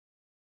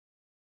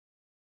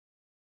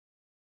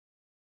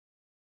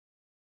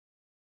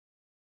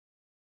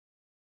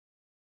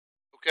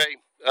Okay,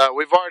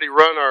 we've already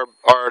run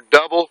our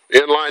double,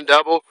 inline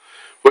double,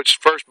 which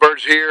first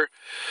bird's here,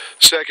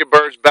 second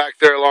bird's back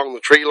there along the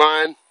tree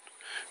line.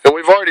 And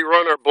we've already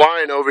run our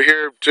blind over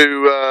here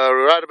to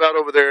right about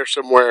over there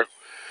somewhere.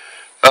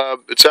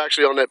 It's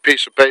actually on that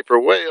piece of paper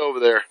way over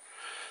there.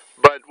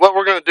 But what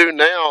we're going to do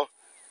now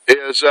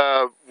is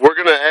we're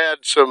going to add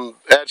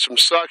some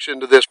suction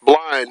to this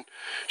blind.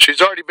 She's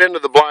already been to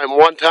the blind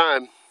one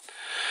time.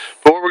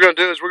 But what we're going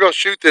to do is we're going to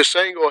shoot this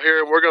angle here,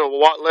 and we're going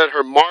to let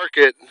her mark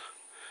it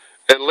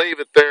and leave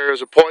it there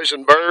as a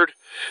poison bird.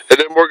 And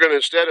then we're going to,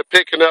 instead of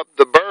picking up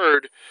the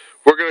bird,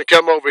 we're going to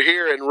come over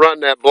here and run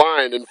that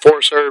blind and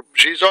force her.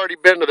 She's already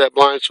been to that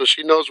blind, so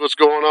she knows what's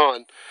going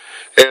on.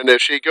 And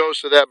if she goes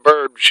to that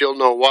bird, she'll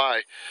know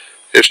why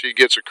if she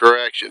gets a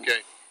correction.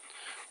 Okay,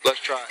 let's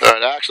try. All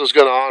right, Axel's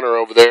going to honor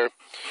over there.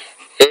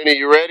 Annie,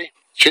 you ready?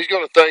 She's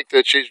going to think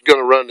that she's going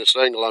to run this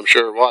angle, I'm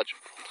sure. Watch.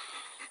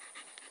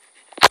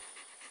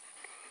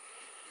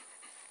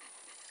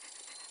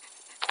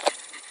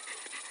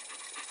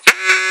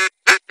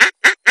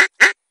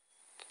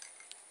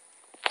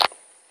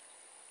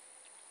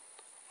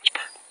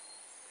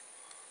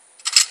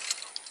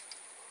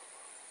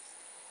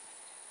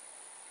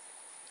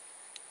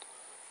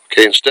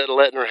 Okay, instead of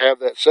letting her have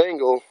that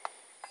single,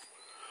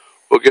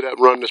 we'll get up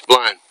and run this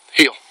blind.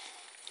 Heel.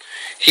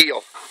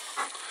 Heel.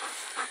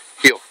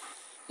 Heel.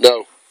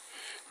 No.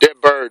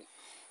 Dead bird.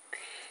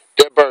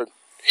 Dead bird.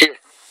 Here.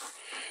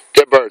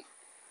 Dead bird.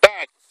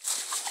 Back.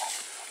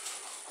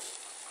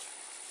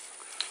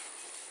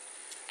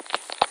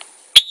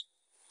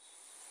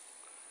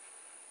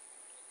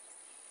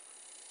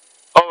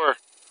 Over.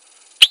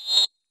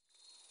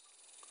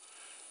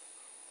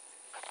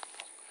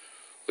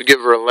 We'll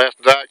give her a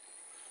left back.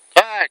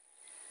 Back.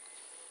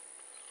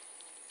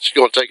 She's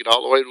going to take it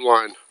all the way to the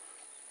line.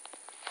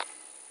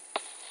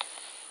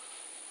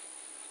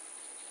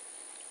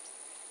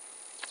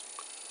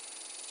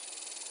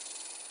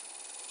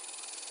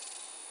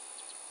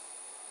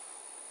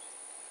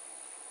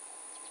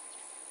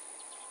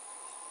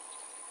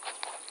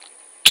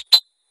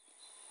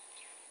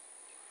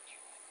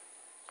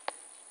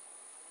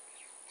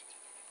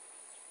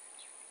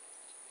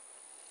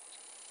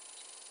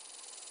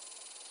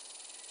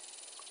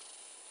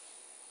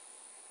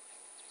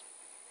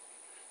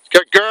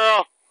 Good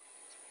girl.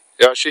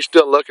 Yeah, she's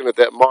still looking at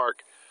that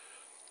mark.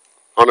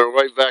 On her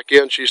way back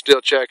in, she's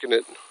still checking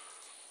it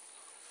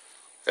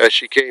as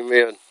she came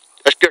in.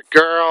 That's good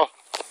girl.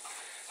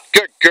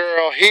 Good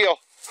girl. Heel.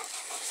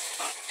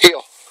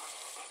 Heel.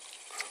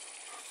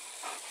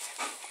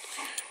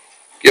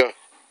 Yeah.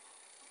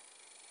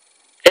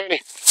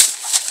 Annie.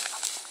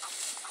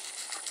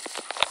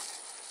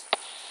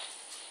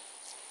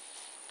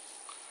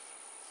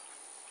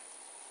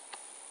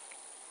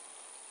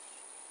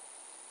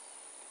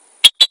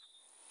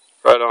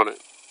 Right on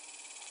it.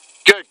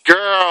 Good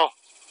girl.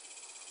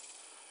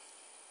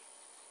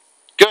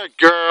 Good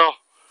girl.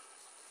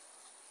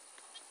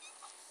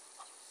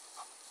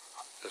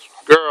 That's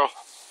girl.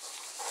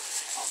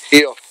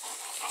 Heel.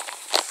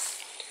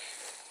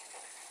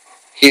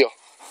 Heel.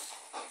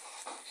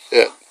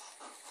 Yeah.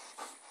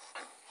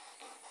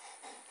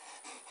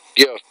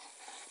 Yeah.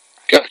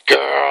 Good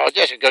girl.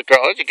 Just a good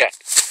girl. What you got?